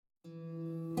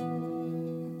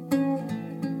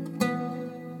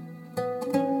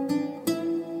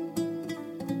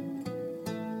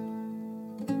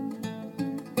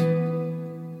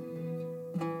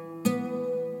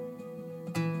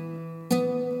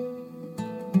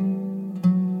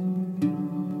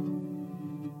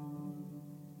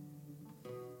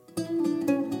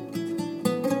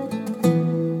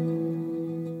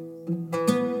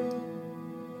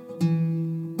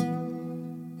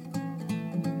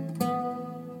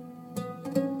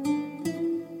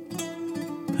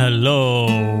Hello!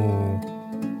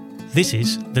 This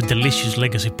is the Delicious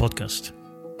Legacy Podcast.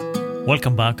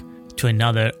 Welcome back to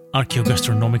another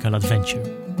archaeogastronomical adventure.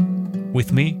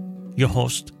 With me, your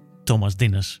host, Thomas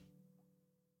Dinas.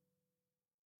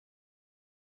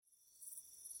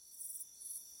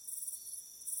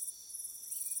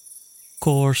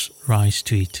 Coarse rice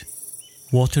to eat,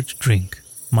 water to drink,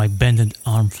 my bended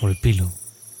arm for a pillow.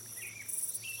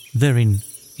 Therein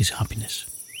is happiness.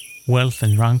 Wealth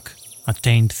and rank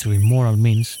attained through immoral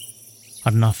means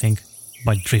are nothing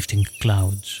but drifting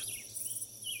clouds.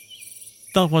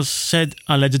 That was said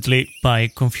allegedly by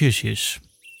Confucius.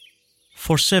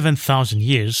 For 7,000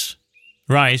 years,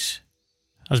 rice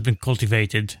has been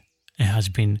cultivated and has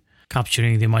been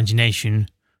capturing the imagination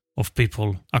of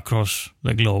people across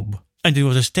the globe. And it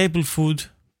was a staple food,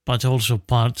 but also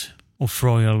part of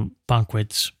royal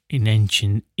banquets in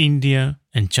ancient India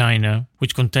and China,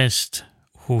 which contest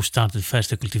who started first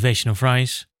the cultivation of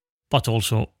rice, but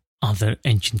also other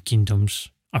ancient kingdoms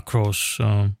across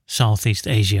Southeast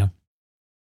Asia.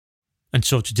 And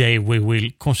so today we will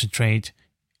concentrate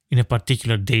in a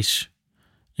particular dish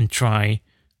and try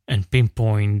and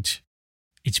pinpoint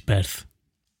its birth.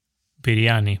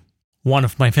 Biryani. One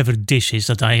of my favorite dishes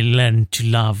that I learned to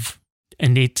love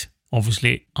and eat,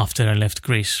 obviously, after I left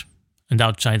Greece and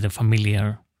outside the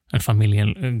familiar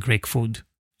Greek food.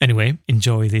 Anyway,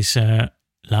 enjoy this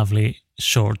lovely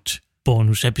short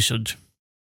bonus episode.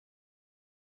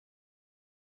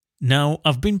 Now,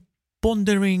 I've been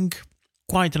pondering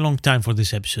quite a long time for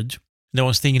this episode, and I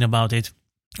was thinking about it,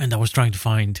 and I was trying to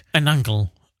find an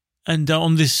angle. And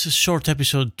on this short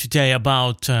episode today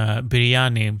about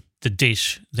biryani, the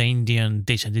dish, the Indian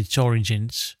dish and its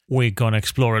origins, we're going to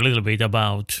explore a little bit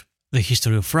about the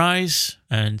history of rice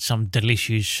and some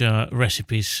delicious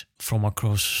recipes from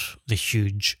across the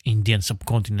huge Indian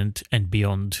subcontinent and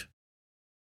beyond.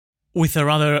 With a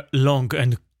rather long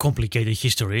and complicated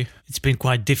history, it's been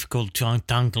quite difficult to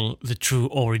untangle the true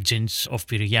origins of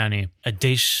biryani, a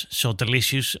dish so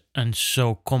delicious and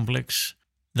so complex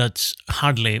that's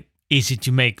hardly easy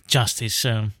to make justice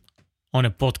on a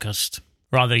podcast.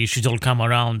 Rather, you should all come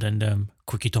around and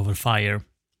cook it over fire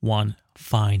one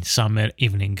fine summer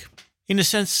evening. In a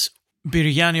sense,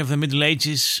 biryani of the Middle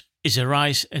Ages is a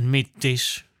rice and meat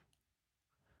dish,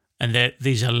 and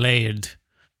these are layered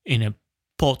in a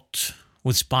pot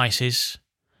with spices,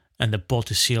 and the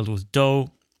pot is sealed with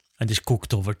dough and is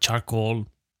cooked over charcoal,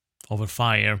 over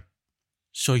fire.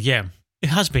 So yeah, it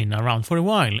has been around for a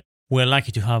while. We're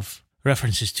lucky to have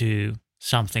references to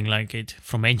something like it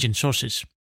from ancient sources.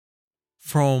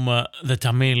 From the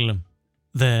Tamil,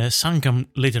 the Sangam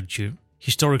literature,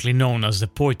 historically known as the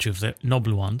poetry of the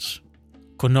noble ones,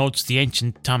 connotes the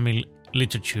ancient Tamil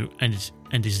literature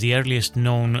and is the earliest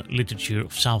known literature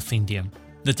of South India.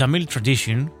 The Tamil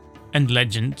tradition and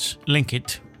legends link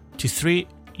it to three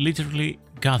literary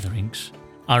gatherings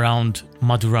around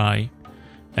Madurai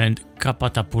and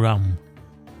Kapatapuram,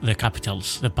 the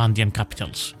capitals, the Pandyan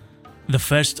capitals. The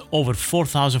first over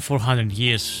 4,400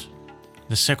 years,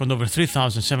 the second over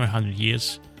 3,700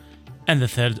 years, and the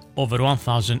third over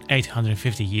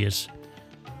 1,850 years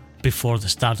before the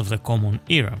start of the Common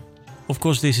Era. Of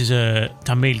course, this is a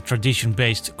Tamil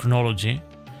tradition-based chronology,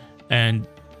 and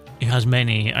it has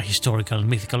many historical and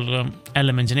mythical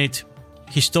elements in it.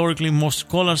 Historically, most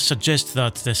scholars suggest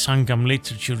that the Sangam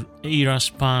literature era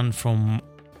spanned from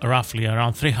roughly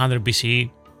around 300 BCE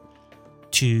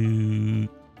to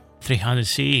 300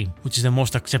 CE, which is the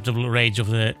most acceptable range of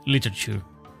the literature,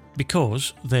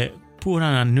 because the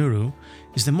Purana Nuru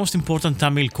is the most important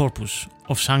Tamil corpus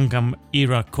of Sangam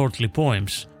era courtly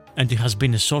poems, and it has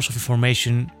been a source of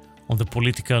information on the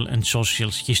political and social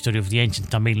history of the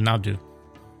ancient Tamil Nadu.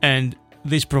 And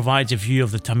this provides a view of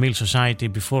the Tamil society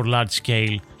before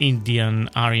large-scale Indian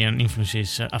Aryan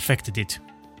influences affected it.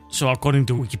 So according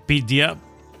to Wikipedia,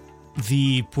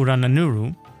 the Purana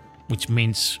Nuru, which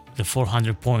means the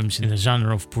 400 poems in the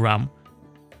genre of Puram,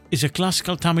 is a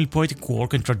classical Tamil poetic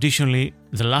work and traditionally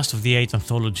the last of the 8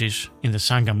 anthologies in the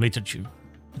Sangam literature.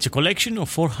 It's a collection of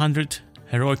 400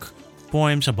 heroic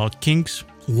poems about kings,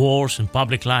 wars and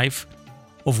public life,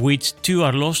 of which 2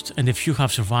 are lost and a few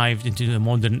have survived into the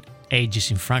modern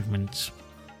ages in fragments.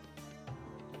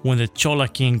 When the Chola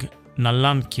king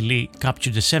Nalan Kili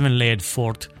captured the 7-layered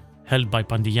fort held by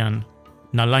Pandian,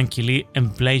 Nalan Kili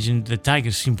emblazoned the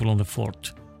tiger symbol on the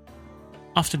fort.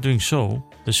 After doing so,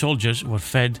 the soldiers were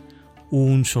fed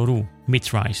un soru,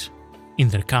 meat rice, in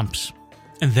their camps.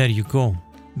 And there you go.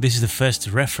 This is the first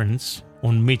reference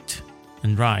on meat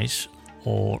and rice,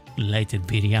 or later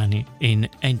biryani, in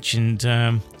ancient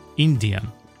India.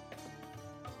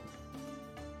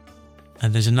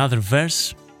 And there's another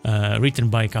verse written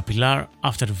by Kapilar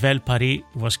after Velpari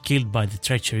was killed by the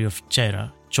treachery of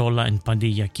Chera, Chola and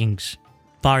Pandya kings.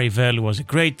 Parivel was a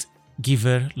great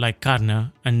giver like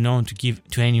Karna and known to give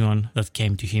to anyone that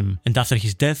came to him. And after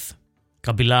his death,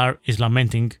 Kapilar is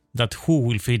lamenting that who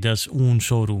will feed us un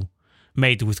soru,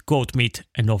 made with goat meat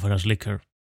and offer us liquor.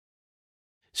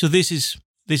 So this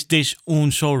dish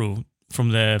un soru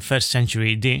from the 1st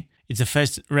century AD. It's the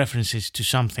first references to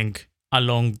something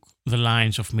along the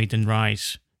lines of meat and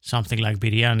rice, something like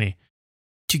biryani.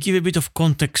 To give a bit of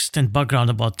context and background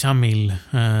about Tamil,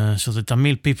 so the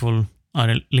Tamil people are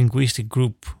a linguistic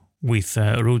group with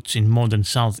roots in modern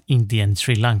South India and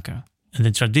Sri Lanka. And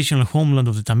the traditional homeland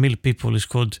of the Tamil people is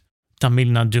called Tamil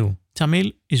Nadu.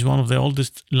 Tamil is one of the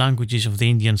oldest languages of the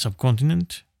Indian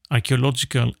subcontinent.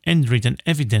 Archaeological and written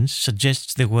evidence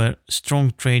suggests there were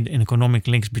strong trade and economic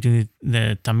links between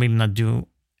the Tamil Nadu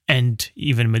and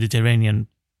even Mediterranean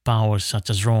powers such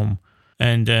as Rome.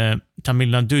 And Tamil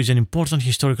Nadu is an important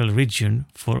historical region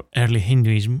for early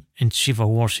Hinduism and Shiva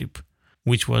worship,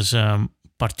 which was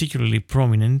particularly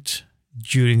prominent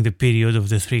during the period of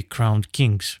the three crowned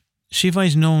kings. Shiva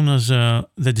is known as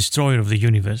the destroyer of the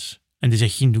universe and is a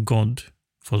Hindu god,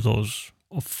 for those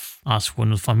of us who are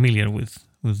not familiar with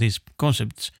these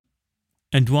concepts,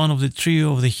 and one of the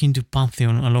trio of the Hindu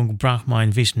pantheon along Brahma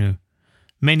and Vishnu.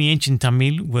 Many ancient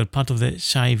Tamil were part of the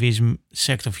Shaivism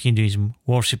sect of Hinduism,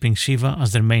 worshipping Shiva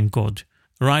as their main god.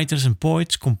 Writers and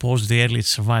poets composed the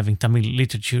earliest surviving Tamil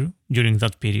literature during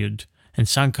that period, and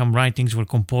Sankam writings were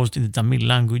composed in the Tamil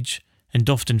language and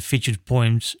often featured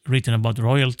poems written about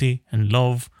royalty and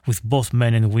love with both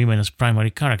men and women as primary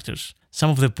characters.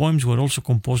 Some of the poems were also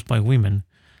composed by women,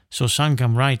 so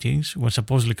Sankam writings were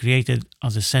supposedly created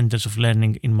as the centers of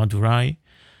learning in Madurai,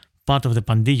 part of the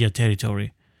Pandya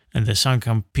territory, and the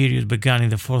Sankam period began in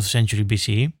the 4th century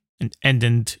BCE and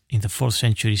ended in the 4th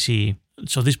century CE.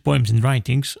 So these poems and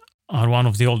writings are one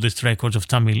of the oldest records of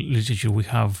Tamil literature we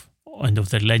have, and of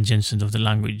the legends and of the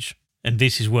language. And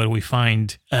this is where we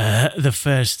find the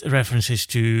first references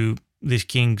to these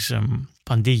kings,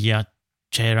 Pandya,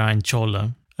 Chera and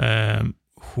Chola,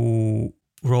 who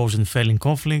rose and fell in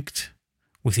conflict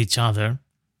with each other.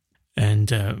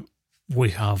 And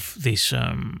we have this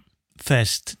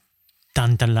first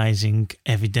tantalizing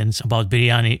evidence about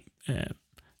biryani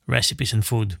recipes and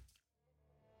food.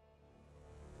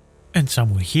 And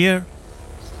somewhere here,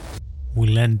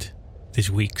 we'll end this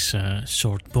week's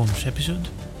short bonus episode.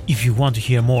 If you want to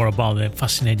hear more about the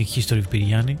fascinating history of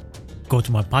biryani, go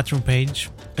to my Patreon page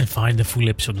and find the full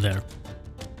episode there.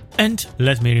 And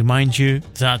let me remind you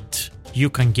that you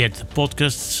can get the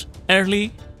podcasts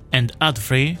early and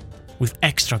ad-free with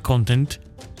extra content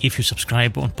if you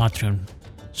subscribe on Patreon.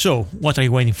 So, what are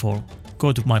you waiting for?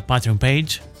 Go to my Patreon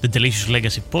page, The Delicious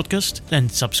Legacy Podcast,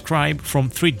 and subscribe from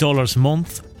 $3 a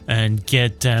month and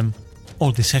get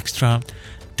all these extra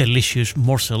delicious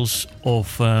morsels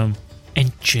of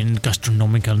ancient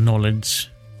gastronomical knowledge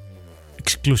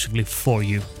exclusively for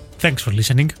you. Thanks for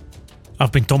listening.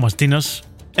 I've been Thomas Dinas,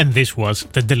 and this was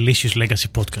the Delicious Legacy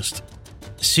Podcast.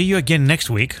 See you again next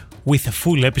week with a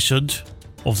full episode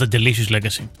of the Delicious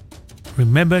Legacy.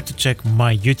 Remember to check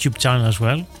my YouTube channel as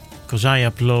well, because I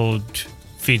upload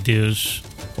videos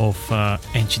of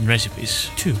ancient recipes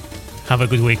too. Have a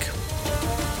good week.